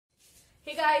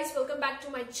Hey guys, welcome back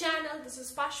to my channel. This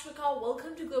is Pashvika.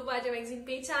 Welcome to GLOBO Magazine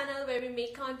page channel where we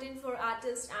make content for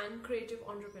artists and creative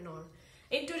entrepreneur.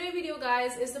 In today's video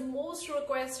guys is the most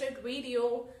requested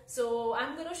video. So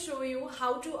I'm gonna show you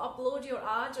how to upload your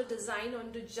art or design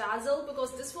onto Zazzle,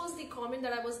 because this was the comment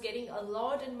that I was getting a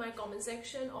lot in my comment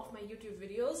section of my YouTube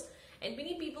videos. And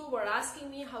many people were asking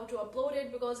me how to upload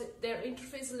it because their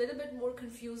interface is a little bit more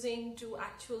confusing to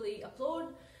actually upload.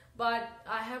 But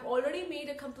I have already made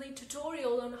a complete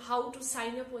tutorial on how to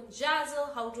sign up on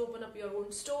Zazzle, how to open up your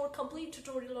own store, complete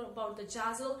tutorial about the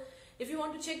Zazzle. If you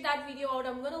want to check that video out,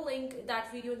 I'm going to link that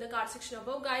video in the card section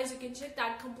above guys. You can check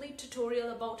that complete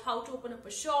tutorial about how to open up a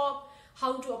shop,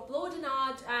 how to upload an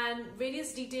art, and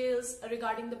various details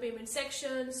regarding the payment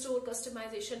section, store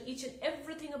customization, each and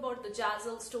everything about the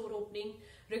Zazzle store opening.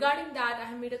 Regarding that, I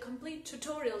have made a complete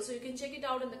tutorial, so you can check it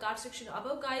out in the card section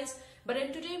above guys. But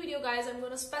in today's video guys, I'm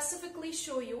going to specifically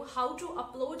show you how to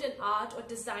upload an art or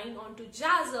design onto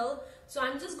Zazzle. So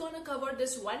I'm just going to cover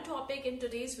this one topic in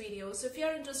today's video. So if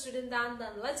you're interested in that,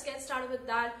 then let's get started with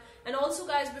that. And also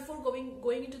guys, before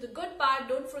going into the good part,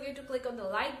 don't forget to click on the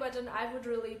like button. I would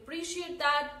really appreciate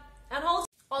that. And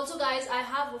also guys, I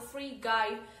have a free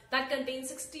guide that contains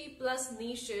 60 plus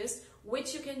niches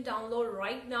which you can download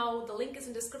right now. The link is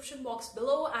in the description box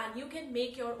below, and you can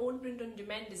make your own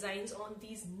print-on-demand designs on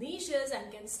these niches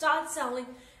and can start selling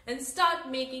and start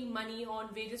making money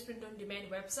on various print-on-demand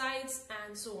websites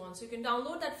and so on. So you can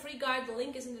download that free guide. The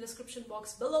link is in the description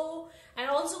box below.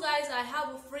 And also guys, I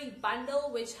have a free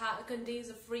bundle which contains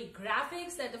the free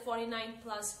graphics, that the 49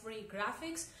 plus free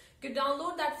graphics. You can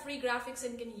download that free graphics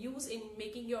and can use in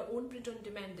making your own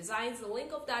print-on-demand designs. The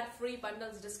link of that free bundle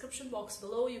is in the description box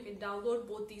below. You can download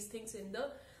both these things in the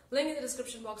link in the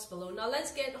description box below. Now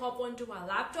let's hop onto my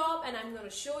laptop, and I'm going to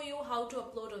show you how to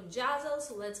upload on Zazzle.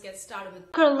 So let's get started with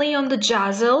currently on the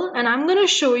Zazzle, and I'm going to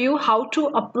show you how to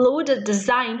upload a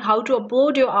design, how to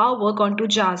upload your artwork onto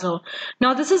Zazzle.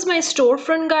 Now this is my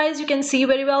storefront guys. You can see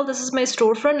very well this is my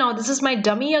storefront. Now this is my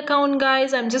dummy account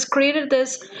guys. I'm just created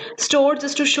this store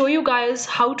just to show you guys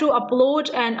how to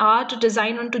upload an art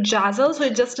design onto Zazzle. So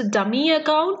it's just a dummy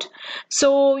account.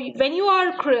 So when you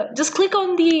are just click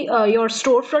on the your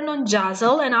storefront on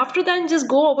Zazzle, and after that just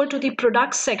go over to the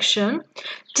product section.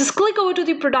 Just click over to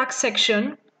the product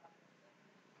section,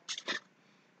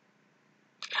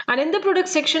 and in the product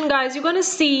section guys, you're gonna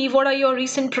see what are your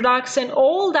recent products and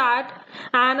all that.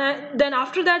 And then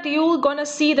after that you're gonna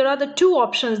see there are the two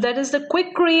options, that is the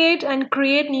quick create and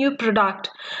create new product.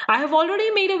 I have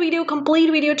already made a complete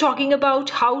video talking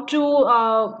about how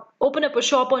to open up a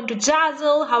shop onto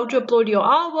Zazzle, how to upload your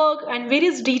artwork, and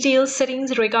various details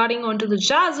settings regarding onto the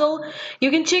Zazzle. You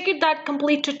can check that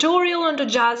complete tutorial onto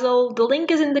Zazzle. The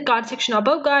link is in the card section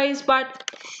above guys.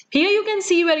 But here you can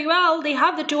see very well they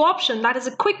have the two options, that is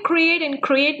a quick create and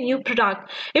create new product.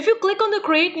 If you click on the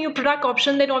create new product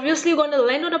option, then obviously you're going to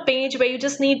land on a page where you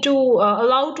just need to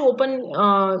allow to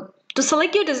open to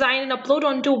select your design and upload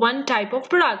onto one type of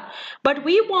product. But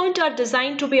we want our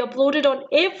design to be uploaded on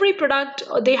every product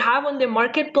they have on their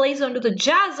marketplace onto the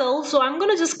Zazzle. So I'm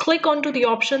going to just click onto the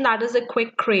option that is a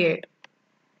quick create,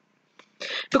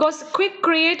 because quick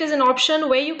create is an option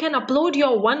where you can upload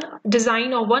your one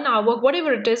design or one artwork,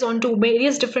 whatever it is, onto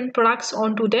various different products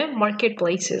onto their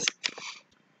marketplaces.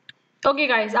 Okay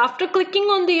guys, after clicking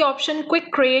on the option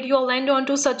quick create, you'll land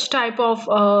onto such type of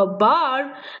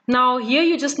bar. Now here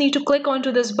you just need to click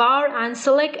onto this bar and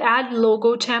select add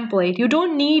logo template. You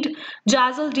don't need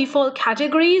Zazzle default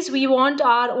categories. We want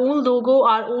our own logo,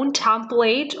 our own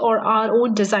template, or our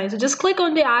own design. So just click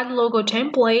on the add logo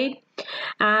template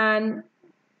and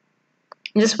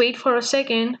just wait for a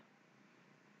second.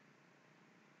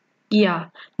 Yeah,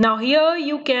 now here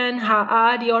you can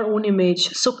add your own image.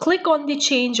 So click on the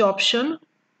change option.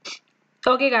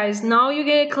 Okay guys, now you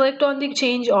get clicked on the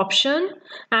change option,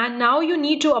 and now you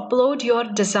need to upload your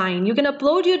design. You can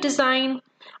upload your design,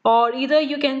 or either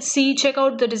you can check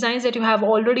out the designs that you have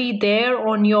already there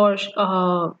on your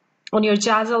Zazzle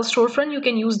storefront. You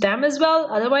can use them as well.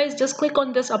 Otherwise just click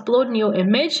on this upload new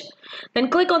image, then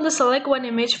click on the select one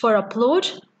image for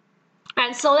upload,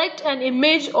 and select an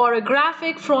image or a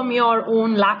graphic from your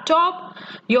own laptop,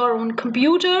 your own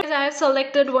computer. I have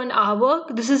selected one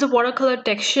artwork. This is a watercolor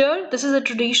texture. This is a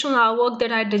traditional artwork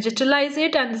that I digitalize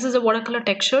it, and this is a watercolor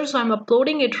texture, so I'm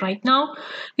uploading it right now.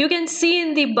 You can see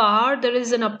in the bar there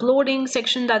is an uploading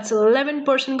section that's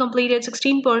 11% completed,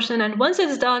 16%, and once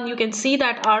it's done you can see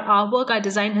that our artwork, our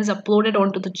design has uploaded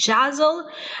onto the Zazzle.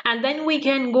 And then we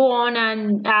can go on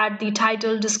and add the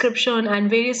title, description, and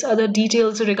various other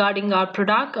details regarding our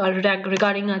product or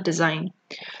regarding our design.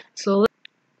 So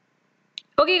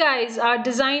Okay guys, our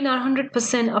design are 100%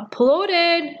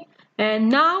 uploaded, and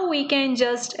now we can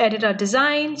just edit our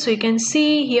design. So you can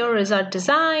see here is our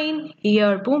design.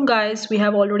 Here, boom guys, we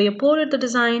have already uploaded the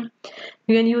design.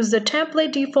 You can use the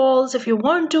template defaults if you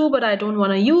want to, but I don't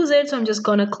want to use it, so I'm just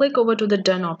gonna click over to the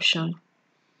done option.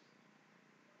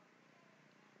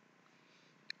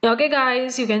 Okay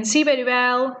guys, you can see very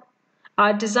well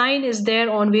our design is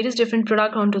there on various different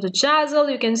products onto the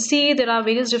Zazzle. You can see there are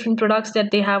various different products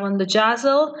that they have on the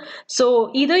Zazzle.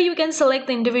 So either you can select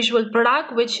the individual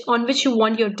product on which you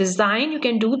want your design. You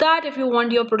can do that. If you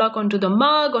want your product onto the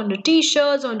mug, onto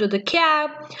t-shirts, onto the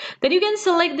cap, then you can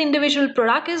select the individual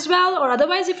product as well. Or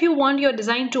otherwise, if you want your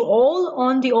design to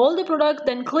all the product,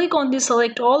 then click on the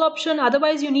select all option.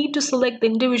 Otherwise, you need to select the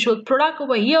individual product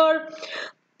over here.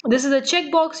 This is a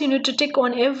checkbox you need to tick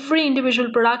on every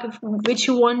individual product which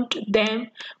you want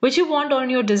on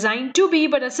your design to be.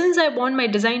 But since I want my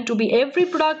design to be every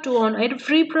product so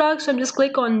I'm just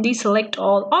click on the select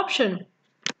all option.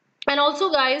 And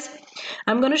also guys,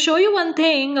 I'm going to show you one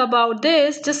thing about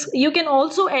this. Just you can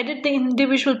also edit the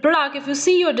individual product. If you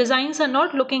see your designs are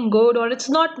not looking good, or it's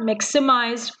not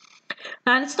maximized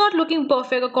and it's not looking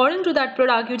perfect according to that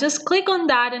product, you just click on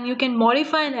that and you can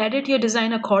modify and edit your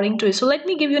design according to it. So let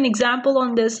me give you an example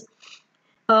on this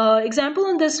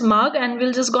mug, and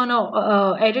we'll just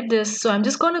gonna edit this. So I'm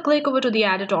just gonna click over to the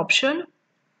edit option.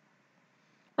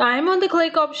 I'm on the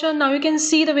click option. Now you can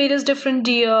see the various different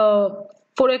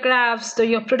photographs,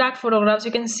 your product photographs.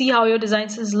 You can see how your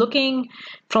designs is looking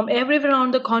from everywhere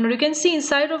around the corner. You can see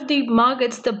inside of the mug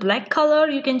it's the black color.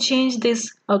 You can change this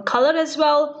color as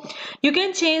well. You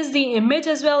can change the image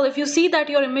as well. If you see that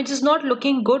your image is not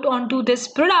looking good onto this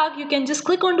product, you can just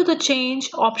click onto the change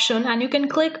option and you can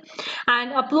click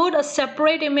and upload a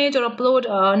separate image or upload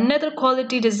another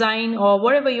quality design or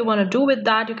whatever you want to do with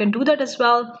that. You can do that as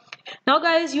well. Now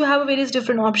guys, you have a various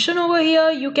different option over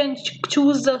here. You can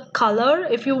choose the color.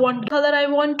 If you want color, I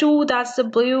want to, that's the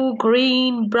blue,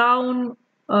 green, brown,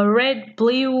 red,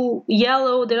 blue,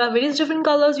 yellow. There are various different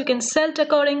colors. You can set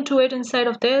according to it inside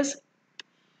of this.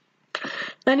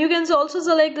 And you can also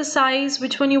select the size,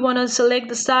 which one you want to select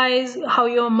the size, how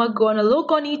your mug gonna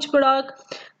look on each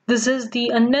product. This is the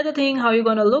another thing, how you're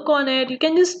gonna look on it. You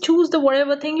can just choose the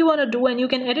whatever thing you want to do, and you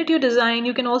can edit your design.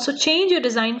 You can also change your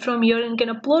design from here and can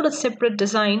upload a separate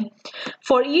design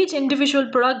for each individual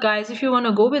product guys. If you want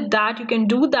to go with that, you can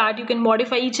do that. You can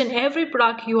modify each and every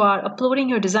product you are uploading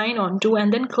your design onto,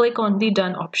 and then click on the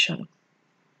done option.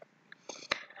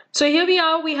 So here we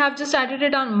are, we have just added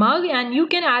it on mug, and you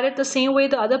can add it the same way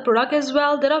the other product as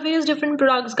well. There are various different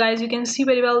products guys. You can see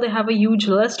very well they have a huge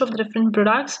list of the different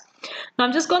products. Now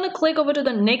I'm just going to click over to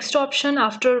the next option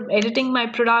after editing my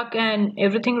product and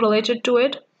everything related to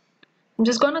it. I'm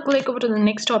just going to click over to the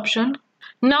next option.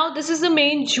 Now this is the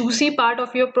main juicy part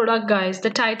of your product guys,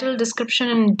 the title, description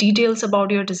and details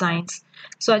about your designs.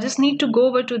 So I just need to go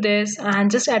over to this and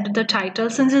just edit the title.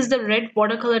 Since it's the red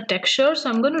watercolor texture,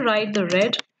 so I'm going to write the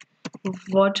red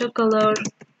watercolor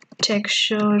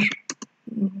texture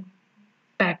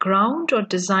background or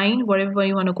design, whatever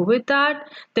you want to go with that.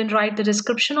 Then write the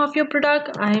description of your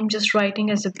product. I am just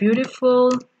writing as a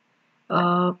beautiful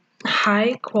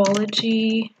high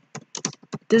quality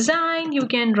design. You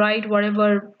can write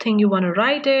whatever thing you want to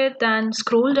write it. Then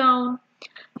scroll down.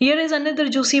 Here is another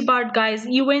juicy part guys,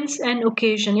 events and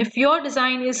occasion. If your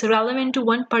design is relevant to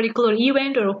one particular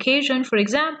event or occasion, for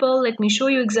example, let me show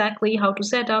you exactly how to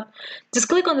set up. Just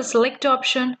click on the select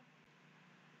option.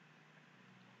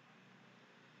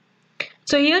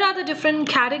 So here are the different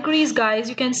categories guys.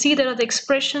 You can see there are the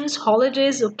expressions,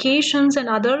 holidays, occasions and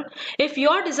other. If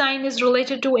your design is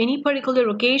related to any particular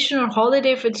occasion or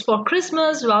holiday, if it's for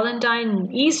Christmas, Valentine,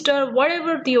 Easter,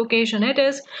 whatever the occasion it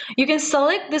is, you can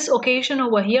select this occasion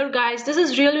over here guys. This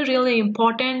is really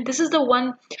important. This is the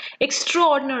one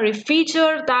extraordinary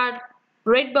feature that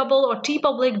Redbubble or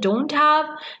Teepublic don't have.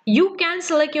 You can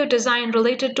select your design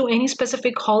related to any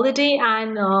specific holiday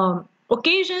and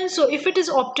occasion. So if it is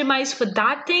optimized for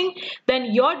that thing,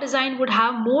 then your design would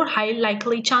have more high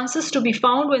likely chances to be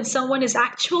found when someone is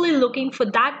actually looking for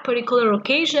that particular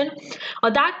occasion or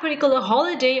that particular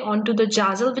holiday onto the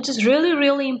Zazzle, which is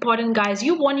really important guys.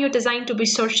 You want your design to be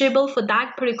searchable for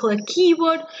that particular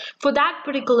keyword, for that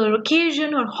particular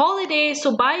occasion or holiday.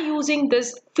 So by using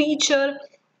this feature,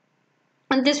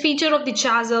 and this feature of the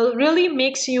Zazzle really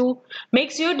makes your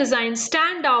design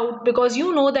stand out, because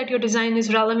you know that your design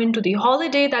is relevant to the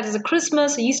holiday, that is a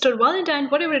Christmas, Easter, Valentine,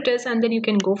 whatever it is, and then you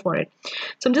can go for it.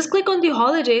 So I'm just click on the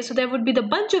holiday. So there would be the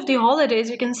bunch of the holidays.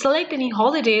 You can select any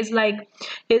holidays, like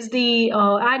is the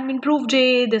admin proof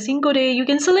day, the Cinco day. You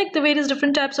can select the various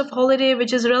different types of holiday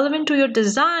which is relevant to your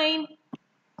design.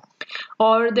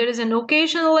 or there is an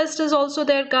occasion list is also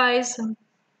there, guys,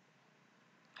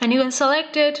 and you can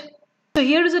select it. So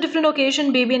here is a different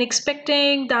occasion: baby and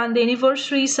expecting, then the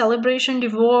anniversary, celebration,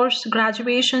 divorce,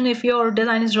 graduation. If your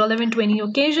design is relevant to any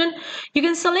occasion, you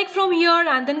can select from here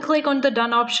and then click on the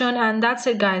done option, and that's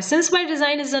it, guys. Since my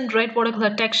design is in red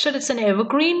watercolor texture, it's an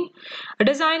evergreen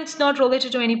design, it's not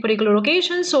related to any particular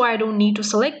occasion, so I don't need to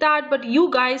select that, but you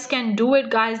guys can do it,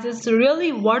 guys. This is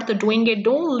really worth doing it.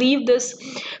 Don't leave this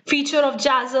feature of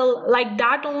Zazzle like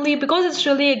that only, because it's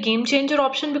really a game changer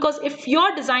option. Because if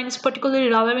your design is particularly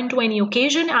relevant to any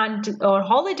occasion and or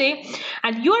holiday,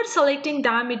 and you are selecting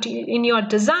them in your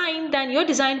design, then your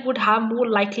design would have more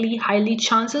likely highly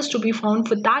chances to be found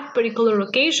for that particular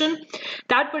occasion,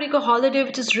 that particular holiday,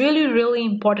 which is really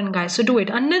important, guys. So do it.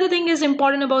 Another thing is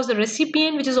important about the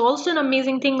recipient, which is also an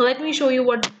amazing thing. Let me show you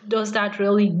what does that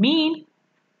really mean.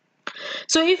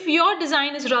 So if your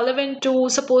design is relevant to,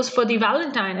 suppose, for the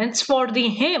Valentine, and it's for the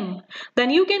hymn, then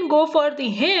you can go for the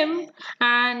hymn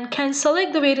and can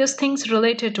select the various things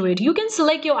related to it. You can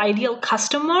select your ideal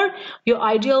customer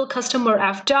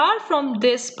avatar from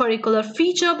this particular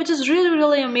feature, which is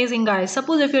really amazing, guys.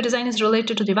 Suppose if your design is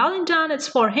related to the Valentine, it's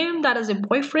for him, that is a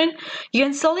boyfriend, you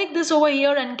can select this over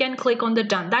here and can click on the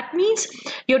done. That means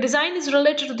your design is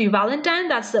related to the Valentine,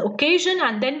 that's the occasion,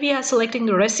 and then we are selecting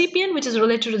the recipient, which is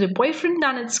related to the boyfriend,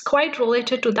 then it's quite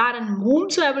related to that, and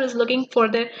whomsoever is looking for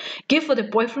the gift for the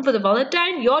boyfriend for the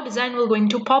Valentine, your design will going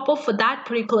to pop up for that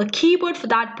particular keyword, for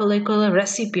that particular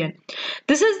recipient.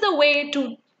 This is the way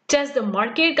to test the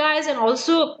market, guys, and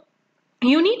also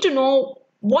you need to know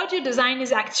what your design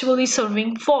is actually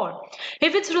serving for.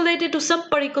 If it's related to some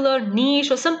particular niche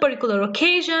or some particular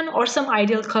occasion or some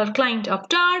ideal client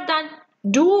avatar, then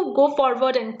do go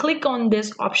forward and click on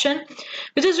this option,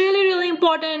 which is really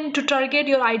important to target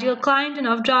your ideal client and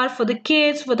avatar for the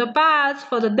kids, for the pets,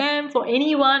 for them, for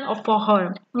anyone, or for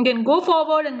her. You can go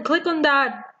forward and click on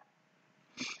that.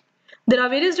 There are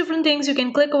various different things you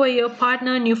can click over here: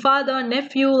 partner, new father,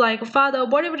 nephew, like a father,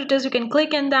 whatever it is, you can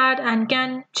click in that and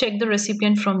can check the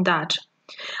recipient from that.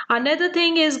 Another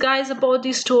thing is, guys, about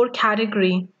the store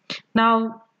category.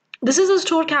 Now this is a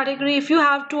store category. If you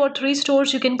have 2 or 3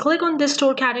 stores, you can click on this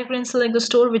store category and select the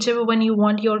store, whichever one you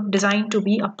want your design to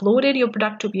be uploaded, your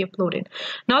product to be uploaded.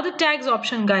 Now the tags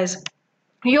option, guys,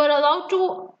 you are allowed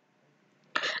to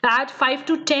add 5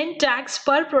 to 10 tags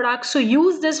per product, so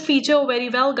use this feature very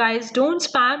well, guys. Don't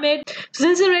spam it.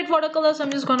 Since it's red watercolor, so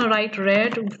I'm just gonna write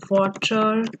red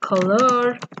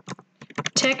watercolor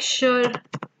texture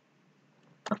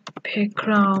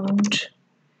background.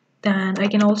 Then I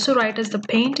can also write as the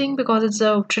painting because it's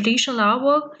a traditional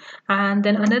artwork, and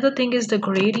then another thing is the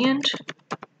gradient,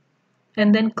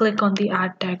 and then click on the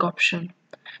add tag option.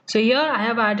 So here I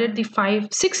have added the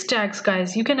 6 tags,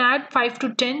 guys. You can add 5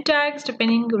 to 10 tags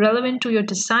depending relevant to your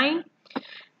design.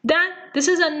 Then this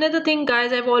is another thing,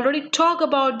 guys, I've already talked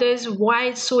about this, why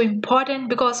it's so important.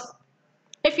 Because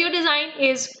if your design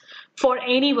is for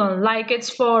anyone, like it's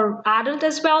for adult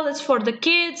as well, it's for the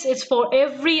kids, it's for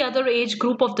every other age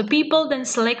group of the people, then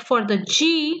select for the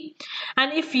G.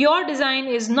 And if your design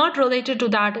is not related to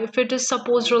that, if it is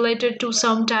suppose related to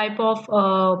some type of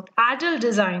adult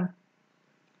design,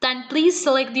 then please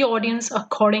select the audience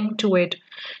according to it.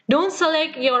 Don't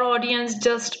select your audience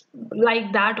just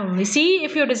like that only. See,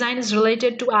 if your design is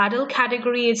related to adult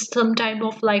category, it's some type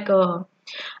of like a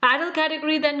adult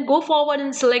category, then go forward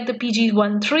and select the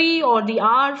PG-13 or the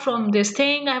R from this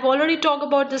thing. I've already talked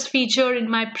about this feature in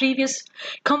my previous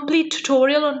complete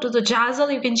tutorial onto the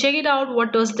Zazzle. You can check it out.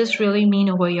 What does this really mean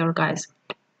over here, guys?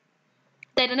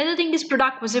 Then another thing is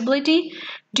product visibility.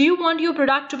 Do you want your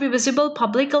product to be visible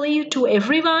publicly to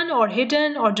everyone, or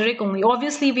hidden, or direct only?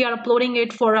 Obviously we are uploading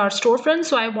it for our storefront,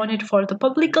 so I want it for the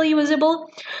publicly visible.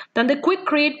 Then the quick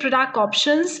create product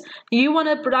options. You want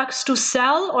the products to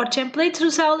sell or templates to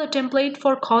sell, a template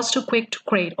for cost to quick to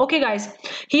create. Okay, guys,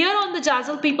 here on the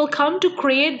Zazzle, people come to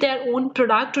create their own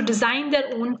product, to design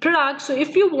their own product. So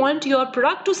if you want your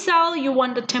product to sell, you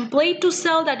want the template to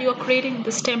sell, that you're creating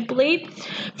this template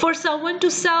for someone to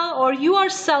sell, or you are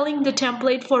selling the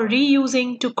template for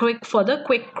reusing to quick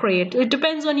create. It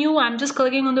depends on you. I'm just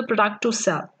clicking on the product to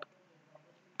sell.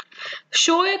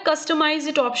 Show a customize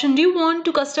it option. Do you want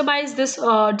to customize this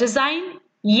design?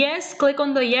 Yes, click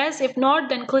on the yes. If not,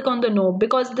 then click on the no,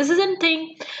 because this is a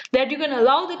thing that you can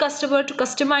allow the customer to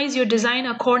customize your design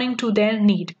according to their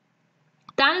need.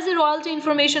 That is the royalty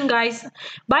information, guys.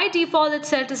 By default, it's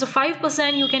set as a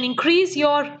 5%. You can increase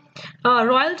your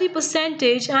royalty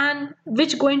percentage, and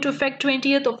which going to affect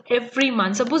 20th of every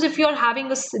month. Suppose if you're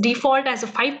having a default as a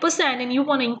 5% and you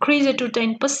want to increase it to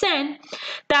 10%,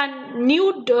 then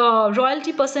new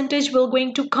royalty percentage will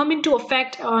going to come into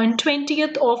effect on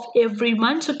 20th of every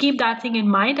month. So keep that thing in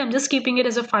mind. I'm just keeping it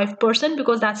as a 5%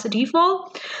 because that's the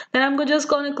default. Then I'm just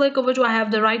going to click over to I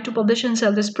have the right to publish and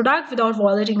sell this product without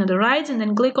violating other rights, and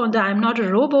then click on the I'm not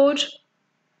a robot.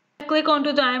 Click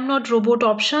onto the I am not robot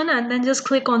option and then just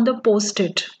click on the post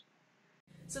it.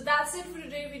 So that's it for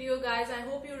today's video, guys. I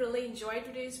hope you really enjoyed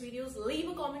today's videos. Leave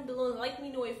a comment below and let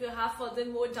me know if you have further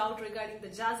more doubt regarding the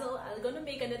Zazzle. I'm gonna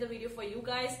make another video for you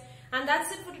guys. And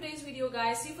that's it for today's video,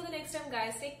 guys. See you for the next time,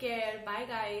 guys. Take care. Bye,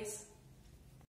 guys.